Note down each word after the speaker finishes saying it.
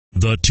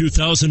The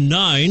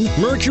 2009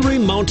 Mercury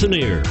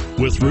Mountaineer.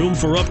 With room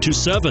for up to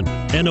 7,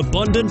 an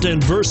abundant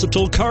and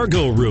versatile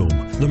cargo room,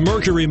 the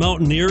Mercury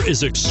Mountaineer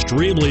is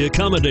extremely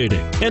accommodating.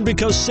 And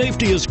because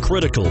safety is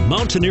critical,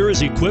 Mountaineer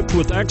is equipped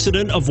with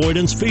accident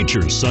avoidance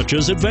features such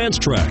as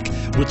Advanced Track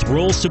with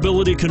roll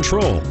stability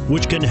control,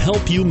 which can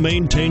help you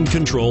maintain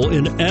control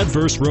in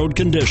adverse road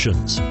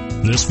conditions.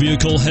 This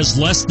vehicle has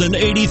less than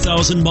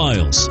 80,000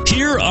 miles.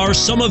 Here are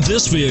some of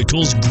this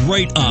vehicle's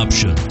great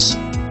options: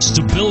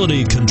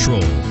 stability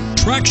control,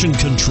 traction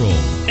control,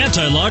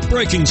 anti-lock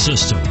braking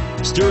system,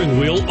 steering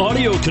wheel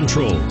audio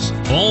controls,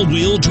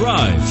 all-wheel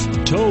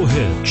drive, tow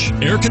hitch,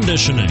 air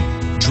conditioning,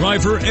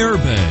 driver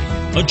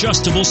airbag,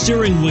 adjustable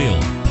steering wheel,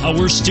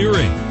 power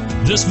steering.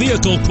 This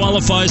vehicle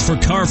qualifies for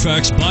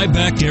CARFAX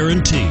buyback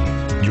guarantee.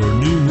 Your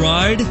new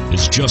ride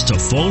is just a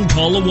phone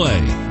call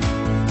away.